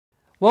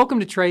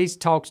Welcome to Trey's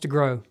Talks to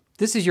Grow.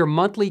 This is your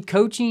monthly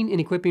coaching and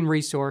equipping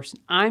resource.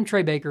 I'm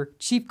Trey Baker,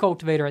 Chief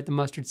Cultivator at the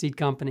Mustard Seed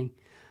Company.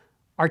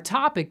 Our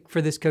topic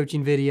for this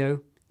coaching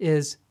video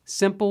is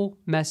Simple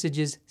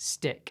Messages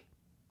Stick.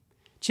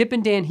 Chip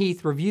and Dan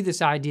Heath review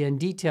this idea in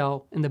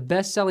detail in the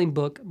best-selling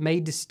book,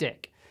 Made to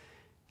Stick.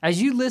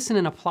 As you listen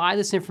and apply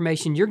this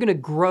information, you're going to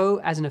grow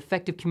as an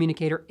effective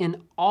communicator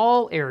in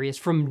all areas,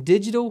 from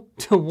digital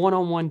to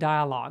one-on-one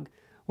dialogue.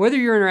 Whether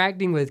you're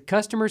interacting with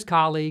customers,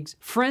 colleagues,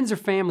 friends, or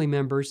family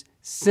members,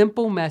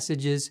 simple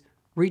messages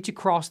reach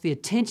across the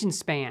attention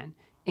span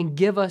and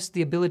give us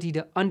the ability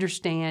to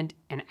understand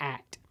and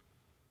act.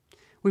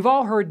 We've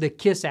all heard the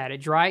KISS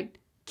adage, right?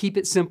 Keep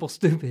it simple,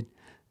 stupid.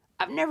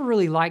 I've never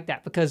really liked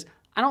that because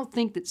I don't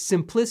think that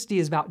simplicity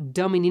is about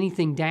dumbing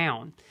anything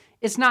down.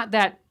 It's not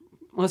that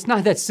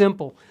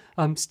simple.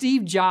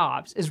 Steve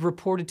Jobs is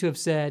reported to have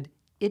said,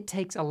 "It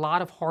takes a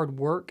lot of hard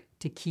work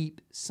to keep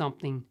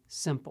something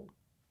simple."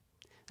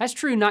 That's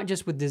true not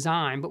just with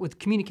design, but with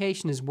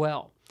communication as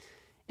well.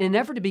 In an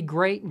effort to be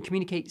great and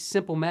communicate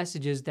simple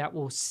messages that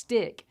will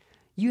stick,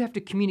 you have to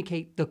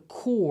communicate the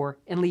core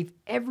and leave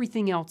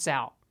everything else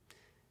out.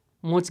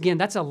 Once again,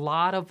 that's a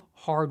lot of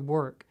hard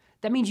work.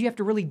 That means you have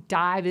to really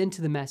dive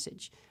into the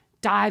message,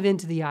 dive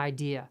into the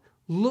idea,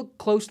 look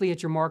closely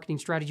at your marketing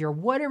strategy or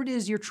whatever it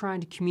is you're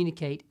trying to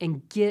communicate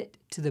and get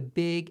to the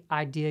big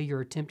idea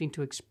you're attempting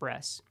to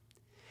express.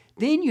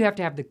 Then you have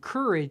to have the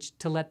courage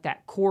to let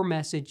that core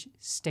message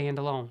stand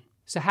alone.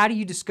 So how do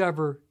you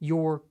discover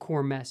your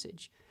core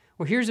message?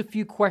 Well, here's a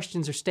few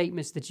questions or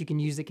statements that you can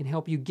use that can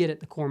help you get at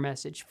the core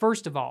message.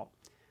 First of all,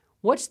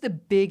 what's the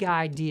big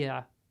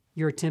idea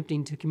you're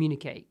attempting to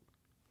communicate?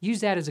 Use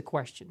that as a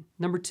question.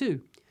 Number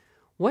two,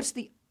 what's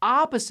the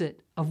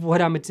opposite of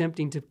what I'm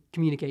attempting to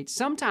communicate?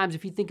 Sometimes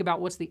if you think about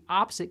what's the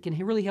opposite, it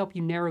can really help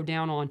you narrow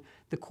down on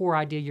the core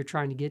idea you're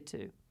trying to get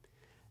to.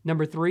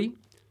 Number three,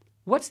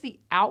 what's the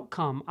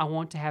outcome I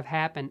want to have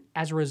happen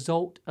as a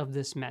result of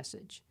this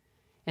message?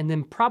 And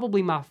then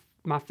probably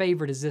my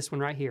favorite is this one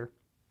right here.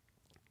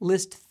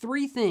 List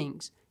 3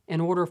 things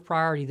in order of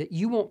priority that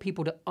you want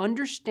people to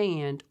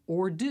understand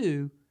or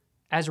do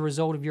as a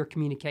result of your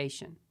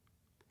communication.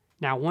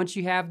 Now, once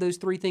you have those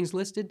 3 things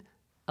listed,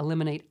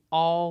 eliminate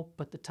all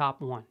but the top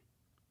 1.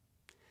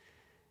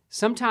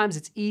 Sometimes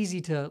it's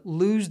easy to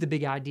lose the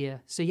big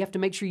idea, so you have to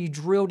make sure you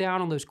drill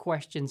down on those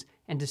questions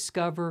and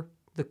discover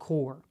the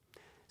core.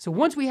 So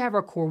once we have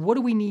our core, what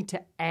do we need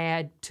to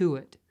add to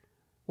it?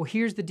 Well,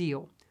 here's the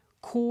deal.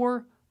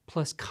 Core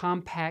plus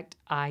compact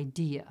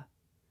idea.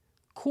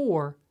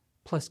 Core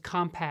plus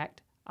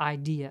compact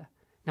idea.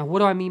 Now, what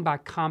do I mean by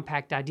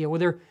compact idea? Well,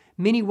 there are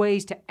many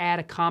ways to add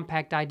a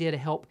compact idea to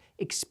help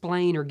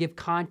explain or give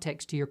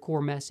context to your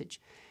core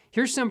message.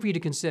 Here's some for you to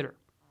consider.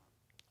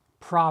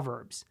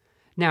 Proverbs.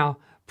 Now,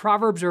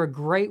 proverbs are a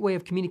great way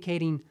of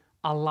communicating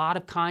a lot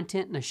of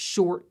content in a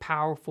short,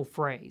 powerful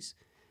phrase.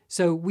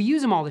 So we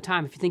use them all the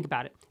time if you think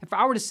about it. If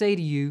I were to say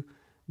to you,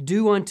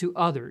 do unto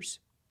others,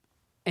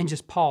 and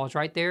just pause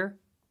right there,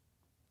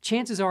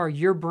 chances are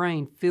your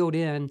brain filled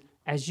in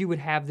as you would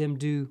have them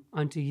do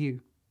unto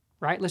you,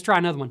 right? Let's try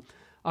another one.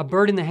 A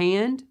bird in the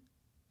hand,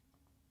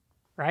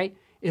 right,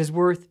 is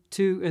worth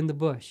 2 in the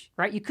bush,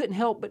 right? You couldn't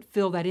help but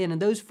fill that in,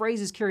 and those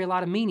phrases carry a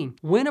lot of meaning.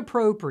 When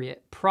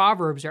appropriate,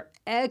 proverbs are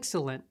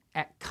excellent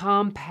at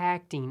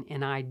compacting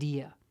an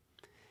idea.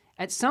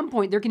 At some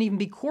point, there can even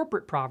be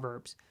corporate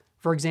proverbs.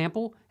 For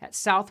example, at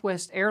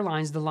Southwest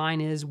Airlines, the line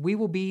is, "We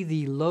will be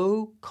the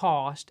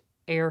low-cost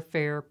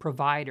airfare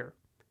provider."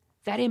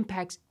 That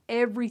impacts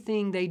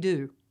everything they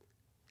do.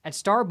 At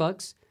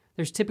Starbucks,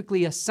 there's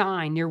typically a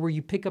sign near where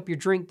you pick up your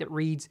drink that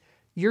reads,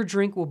 "Your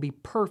drink will be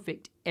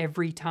perfect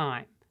every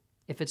time.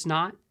 If it's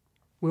not,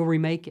 we'll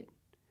remake it."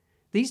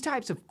 These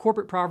types of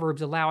corporate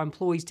proverbs allow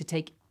employees to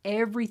take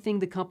everything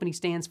the company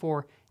stands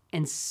for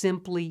and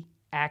simply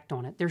act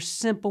on it. They're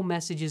simple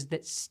messages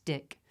that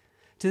stick.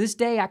 To this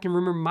day, I can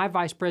remember my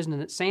vice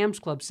president at Sam's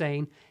Club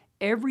saying,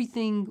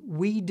 "Everything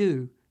we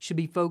do should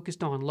be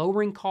focused on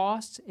lowering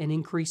costs and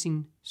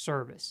increasing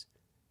service."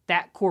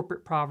 That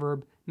corporate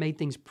proverb made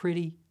things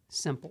pretty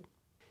simple.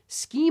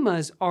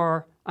 Schemas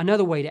are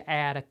another way to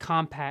add a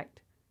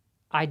compact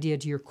idea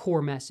to your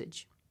core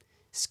message.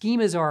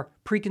 Schemas are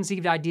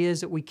preconceived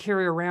ideas that we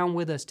carry around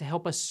with us to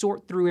help us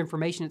sort through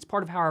information. It's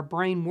part of how our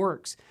brain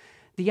works.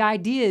 The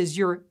idea is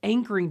you're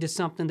anchoring to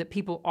something that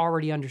people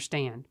already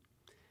understand.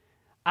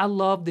 I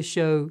love the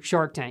show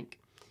Shark Tank.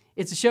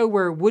 It's a show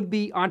where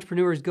would-be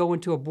entrepreneurs go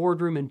into a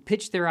boardroom and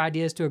pitch their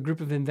ideas to a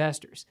group of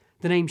investors.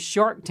 The name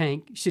Shark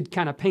Tank should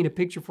kind of paint a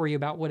picture for you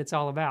about what it's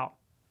all about.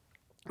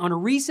 On a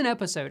recent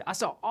episode, I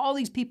saw all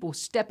these people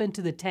step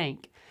into the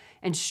tank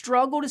and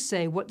struggle to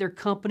say what their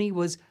company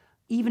was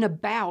even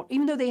about,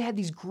 even though they had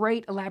these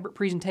great elaborate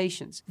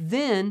presentations.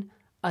 Then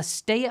a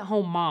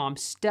stay-at-home mom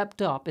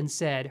stepped up and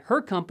said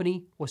her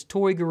company was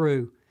Toy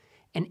Guru,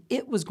 and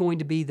it was going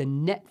to be the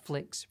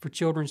Netflix for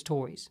children's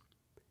toys.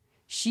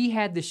 She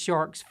had the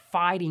sharks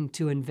fighting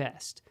to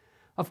invest.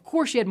 Of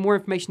course, she had more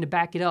information to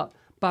back it up,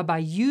 but by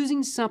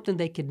using something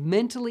they could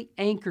mentally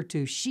anchor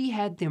to, she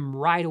had them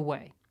right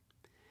away.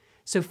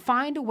 So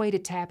find a way to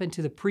tap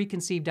into the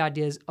preconceived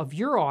ideas of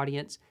your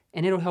audience,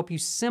 and it'll help you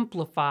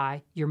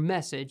simplify your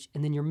message,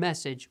 and then your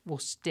message will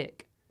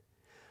stick.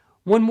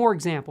 One more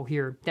example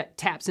here that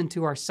taps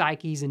into our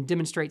psyches and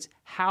demonstrates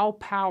how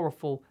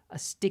powerful a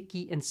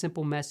sticky and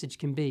simple message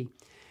can be.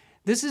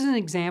 This is an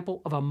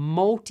example of a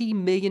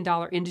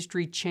multi-million-dollar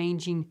industry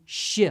changing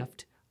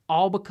shift,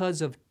 all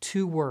because of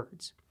 2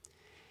 words.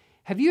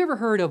 Have you ever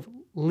heard of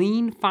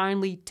lean,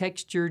 finely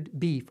textured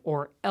beef,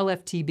 or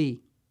LFTB?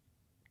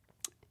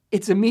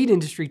 It's a meat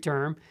industry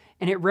term,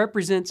 and it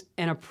represents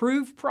an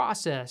approved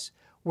process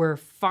where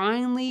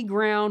finely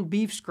ground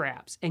beef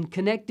scraps and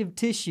connective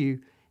tissue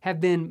have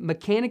been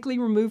mechanically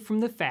removed from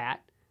the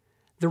fat.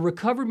 The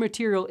recovered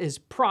material is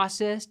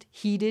processed,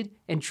 heated,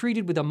 and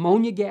treated with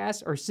ammonia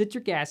gas or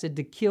citric acid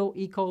to kill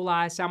E.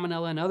 coli,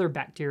 salmonella, and other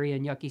bacteria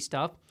and yucky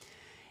stuff.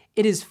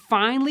 It is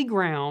finely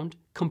ground,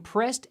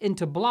 compressed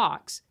into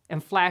blocks,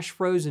 and flash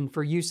frozen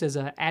for use as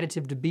an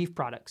additive to beef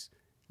products.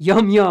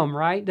 Yum, yum,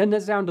 right? Doesn't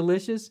that sound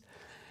delicious?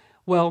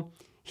 Well,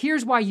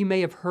 here's why you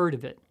may have heard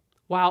of it.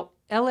 While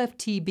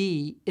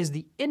LFTB is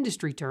the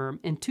industry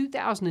term, in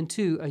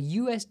 2002, a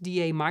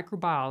USDA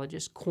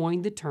microbiologist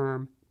coined the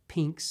term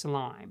pink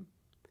slime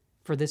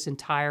for this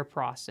entire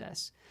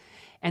process.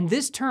 And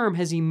this term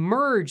has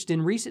emerged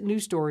in recent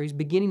news stories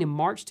beginning in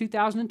March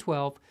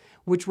 2012,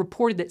 which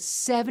reported that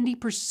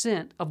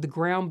 70% of the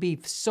ground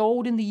beef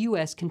sold in the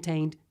U.S.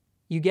 contained,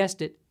 you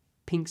guessed it,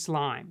 pink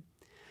slime.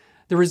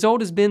 The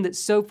result has been that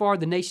so far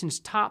the nation's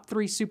top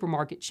 3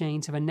 supermarket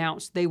chains have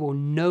announced they will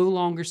no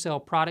longer sell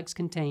products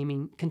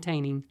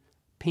containing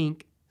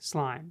pink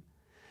slime.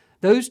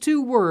 Those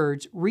 2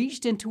 words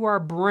reached into our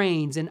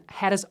brains and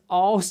had us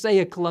all say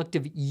a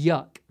collective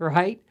yuck,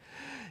 right?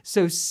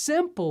 So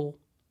simple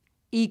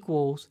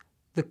equals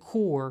the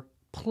core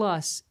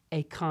plus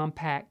a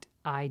compact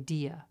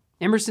idea.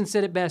 Emerson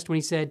said it best when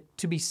he said,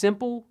 "To be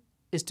simple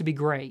is to be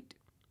great."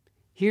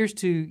 Here's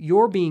to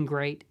your being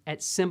great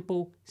at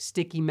simple,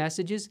 sticky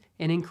messages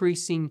and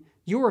increasing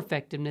your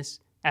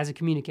effectiveness as a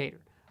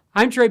communicator.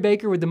 I'm Trey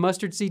Baker with the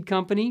Mustard Seed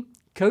Company,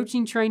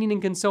 coaching, training,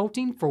 and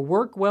consulting for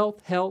work,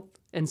 wealth, health,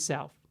 and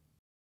self.